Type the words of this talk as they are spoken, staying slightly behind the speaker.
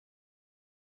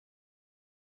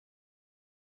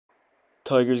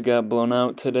Tigers got blown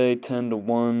out today,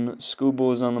 10-1.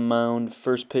 Schoolboy is on the mound.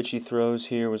 First pitch he throws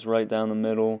here was right down the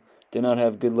middle. Did not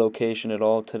have good location at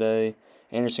all today.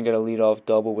 Anderson got a leadoff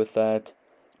double with that.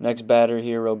 Next batter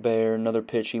here, Robert. Another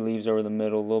pitch he leaves over the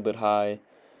middle, a little bit high.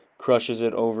 Crushes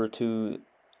it over to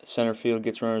center field,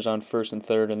 gets runners on first and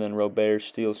third, and then Robert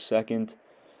steals second.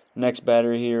 Next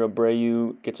batter here,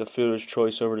 Abreu gets a fielder's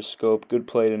choice over to Scope. Good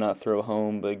play to not throw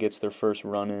home, but gets their first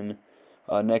run in.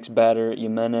 Next batter,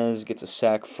 Jimenez gets a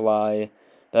sac fly.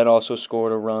 That also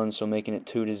scored a run, so making it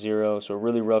 2-0. So a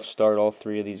really rough start all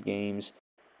three of these games.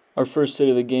 Our first hit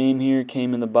of the game here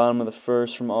came in the bottom of the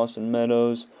first from Austin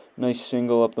Meadows. Nice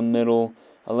single up the middle.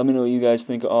 Let me know what you guys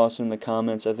think of Austin in the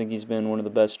comments. I think he's been one of the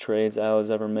best trades Al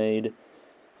has ever made.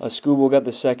 Scooble got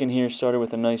the second here, started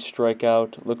with a nice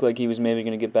strikeout. Looked like he was maybe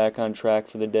going to get back on track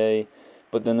for the day,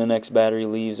 but then the next batter he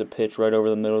leaves a pitch right over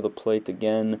the middle of the plate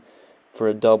again for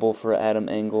a double for Adam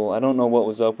Engel. I don't know what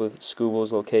was up with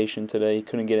Scooble's location today. He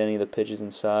couldn't get any of the pitches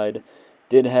inside.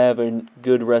 Did have a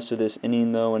good rest of this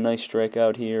inning, though. A nice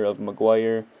strikeout here of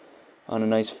McGuire on a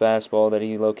nice fastball that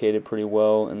he located pretty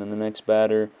well. And then the next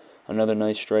batter, another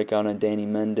nice strikeout on Danny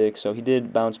Mendick. So he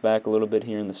did bounce back a little bit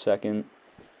here in the second.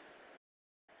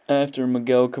 After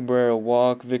Miguel Cabrera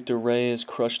walk, Victor Reyes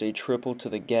crushed a triple to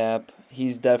the gap.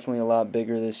 He's definitely a lot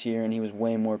bigger this year, and he was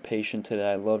way more patient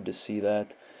today. I love to see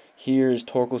that. Here is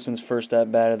Torkelson's first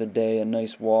at-bat of the day, a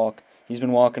nice walk. He's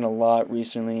been walking a lot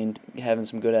recently and having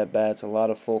some good at-bats, a lot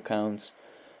of full counts.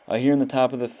 Here in the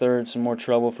top of the third, some more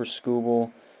trouble for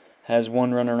Scooble. Has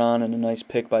one runner on and a nice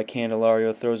pick by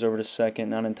Candelario. Throws over to second,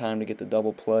 not in time to get the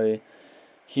double play.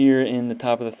 Here in the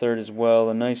top of the third as well,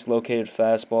 a nice located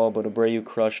fastball, but Abreu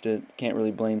crushed it. Can't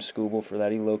really blame Scooble for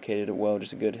that. He located it well,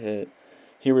 just a good hit.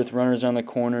 Here with runners on the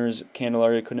corners,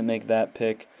 Candelario couldn't make that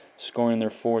pick, scoring their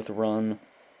fourth run.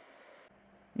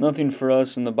 Nothing for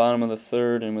us in the bottom of the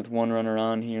third, and with one runner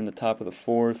on here in the top of the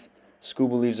fourth,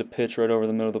 Scooble leaves a pitch right over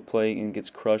the middle of the plate and gets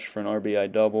crushed for an RBI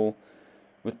double.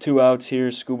 With two outs here,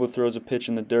 Scooble throws a pitch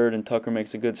in the dirt, and Tucker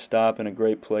makes a good stop and a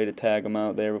great play to tag him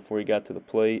out there before he got to the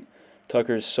plate.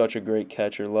 Tucker is such a great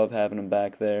catcher. Love having him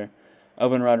back there.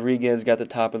 Elvin Rodriguez got the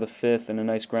top of the fifth and a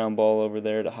nice ground ball over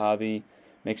there to Javi.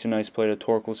 Makes a nice play to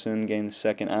Torkelson, getting the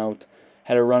second out.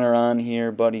 Had a runner on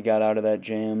here, but he got out of that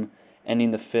jam,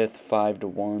 ending the fifth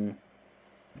 5-1.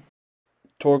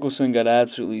 Torkelson got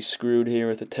absolutely screwed here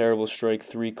with a terrible strike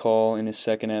three call in his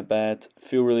second at-bat.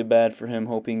 Feel really bad for him.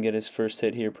 Hope he can get his first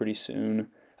hit here pretty soon.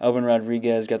 Elvin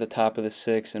Rodriguez got the top of the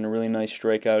sixth and a really nice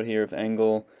strikeout here of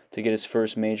Engel to get his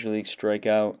first Major League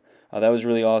strikeout. That was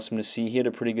really awesome to see. He had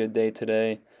a pretty good day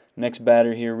today. Next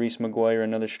batter here, Reese McGuire,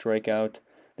 another strikeout,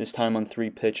 this time on 3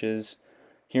 pitches.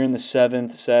 Here in the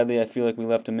seventh, sadly, I feel like we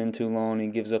left him in too long. He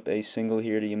gives up a single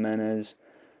here to Jimenez,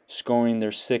 scoring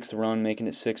their 6th run, making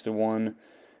it 6-1.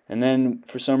 And then,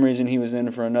 for some reason, he was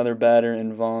in for another batter,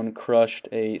 and Vaughn crushed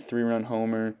a 3-run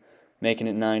homer, making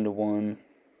it 9-1.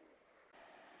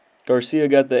 Garcia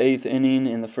got the 8th inning,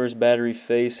 and the first batter he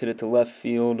faced hit it to left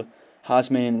field. Haas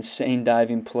made an insane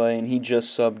diving play, and he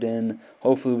just subbed in.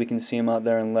 Hopefully we can see him out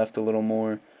there and left a little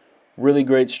more. Really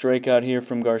great strikeout here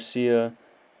from Garcia.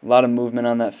 A lot of movement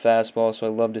on that fastball, so I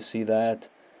love to see that.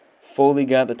 Foley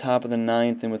got the top of the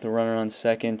 9th, and with a runner on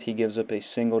second, he gives up a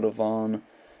single to Vaughn.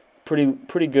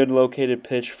 Pretty good located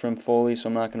pitch from Foley, so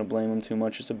I'm not going to blame him too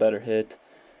much. It's a better hit.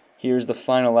 Here's the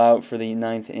final out for the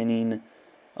 9th inning.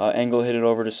 Engel hit it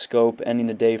over to Scope, ending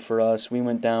the day for us. We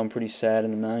went down pretty sad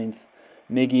in the 9th.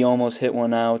 Miggy almost hit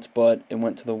one out, but it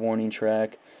went to the warning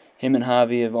track. Him and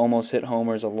Javi have almost hit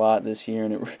homers a lot this year,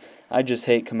 and I just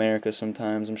hate Comerica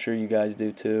sometimes. I'm sure you guys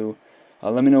do too.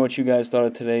 Let me know what you guys thought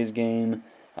of today's game.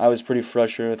 I was pretty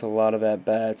frustrated with a lot of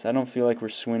at-bats. I don't feel like we're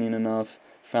swinging enough,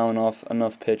 fouling off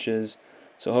enough pitches.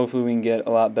 So hopefully we can get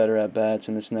a lot better at-bats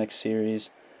in this next series.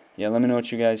 Yeah, let me know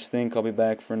what you guys think. I'll be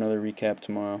back for another recap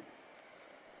tomorrow.